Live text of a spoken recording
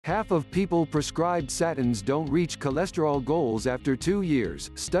Half of people prescribed statins don't reach cholesterol goals after 2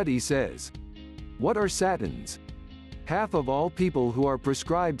 years, study says. What are statins? Half of all people who are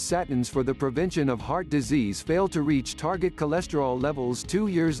prescribed statins for the prevention of heart disease fail to reach target cholesterol levels 2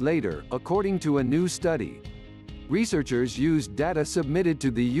 years later, according to a new study. Researchers used data submitted to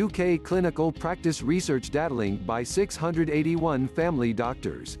the UK Clinical Practice Research Datalink by 681 family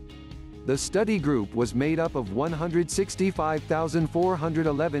doctors. The study group was made up of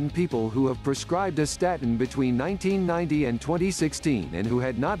 165,411 people who have prescribed a statin between 1990 and 2016 and who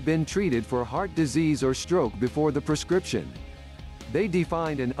had not been treated for heart disease or stroke before the prescription. They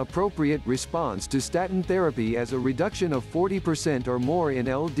defined an appropriate response to statin therapy as a reduction of 40% or more in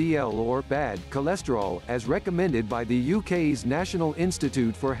LDL or bad cholesterol, as recommended by the UK's National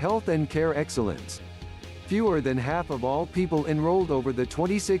Institute for Health and Care Excellence. Fewer than half of all people enrolled over the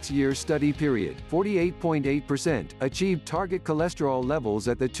 26-year study period, 48.8%, achieved target cholesterol levels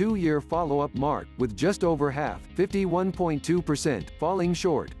at the 2-year follow-up mark, with just over half, 51.2%, falling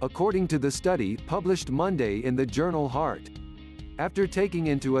short, according to the study published Monday in the journal Heart. After taking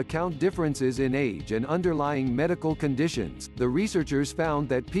into account differences in age and underlying medical conditions, the researchers found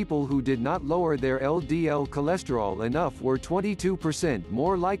that people who did not lower their LDL cholesterol enough were 22%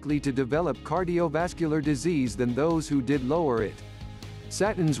 more likely to develop cardiovascular disease than those who did lower it.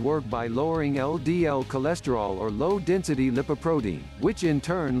 Statins work by lowering LDL cholesterol or low-density lipoprotein, which in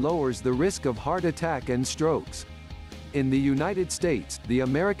turn lowers the risk of heart attack and strokes. In the United States, the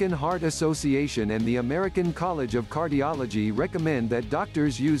American Heart Association and the American College of Cardiology recommend that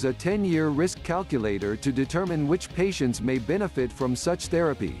doctors use a 10-year risk calculator to determine which patients may benefit from such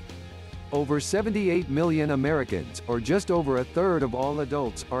therapy. Over 78 million Americans, or just over a third of all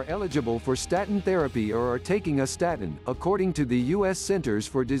adults, are eligible for statin therapy or are taking a statin, according to the U.S. Centers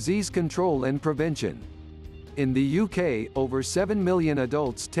for Disease Control and Prevention. In the UK, over 7 million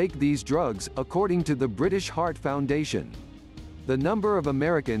adults take these drugs, according to the British Heart Foundation. The number of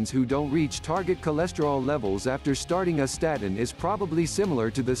Americans who don't reach target cholesterol levels after starting a statin is probably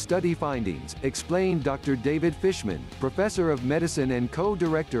similar to the study findings, explained Dr. David Fishman, professor of medicine and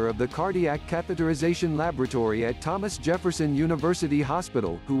co-director of the Cardiac Catheterization Laboratory at Thomas Jefferson University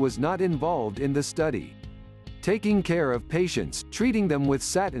Hospital, who was not involved in the study. Taking care of patients, treating them with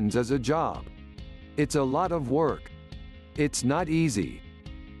statins is a job. It's a lot of work. It's not easy.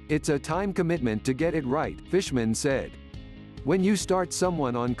 It's a time commitment to get it right, Fishman said. When you start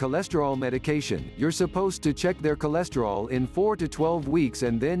someone on cholesterol medication, you're supposed to check their cholesterol in 4 to 12 weeks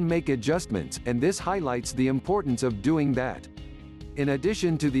and then make adjustments, and this highlights the importance of doing that. In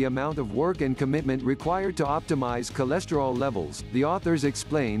addition to the amount of work and commitment required to optimize cholesterol levels, the authors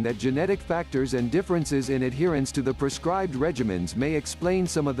explain that genetic factors and differences in adherence to the prescribed regimens may explain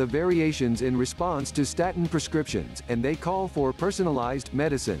some of the variations in response to statin prescriptions, and they call for personalized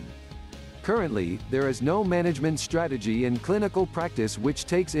medicine. Currently, there is no management strategy in clinical practice which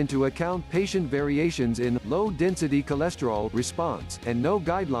takes into account patient variations in low-density cholesterol response, and no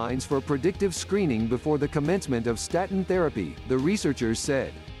guidelines for predictive screening before the commencement of statin therapy, the researchers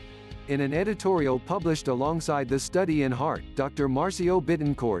said. In an editorial published alongside the study in Heart, Dr. Marcio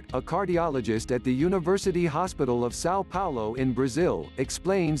Bittencourt, a cardiologist at the University Hospital of São Paulo in Brazil,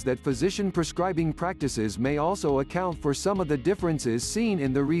 explains that physician prescribing practices may also account for some of the differences seen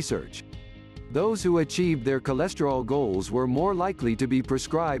in the research. Those who achieved their cholesterol goals were more likely to be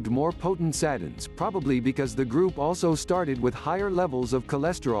prescribed more potent statins, probably because the group also started with higher levels of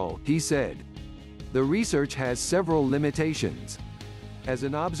cholesterol, he said. The research has several limitations. As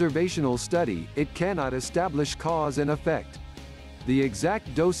an observational study, it cannot establish cause and effect. The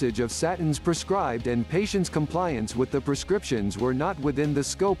exact dosage of statins prescribed and patients' compliance with the prescriptions were not within the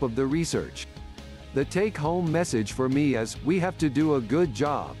scope of the research. The take-home message for me is, we have to do a good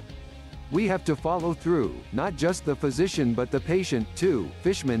job. We have to follow through, not just the physician but the patient, too,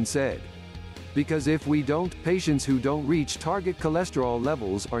 Fishman said. Because if we don't, patients who don't reach target cholesterol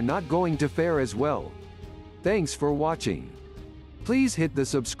levels are not going to fare as well. Thanks for watching. Please hit the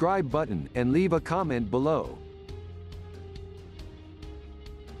subscribe button and leave a comment below.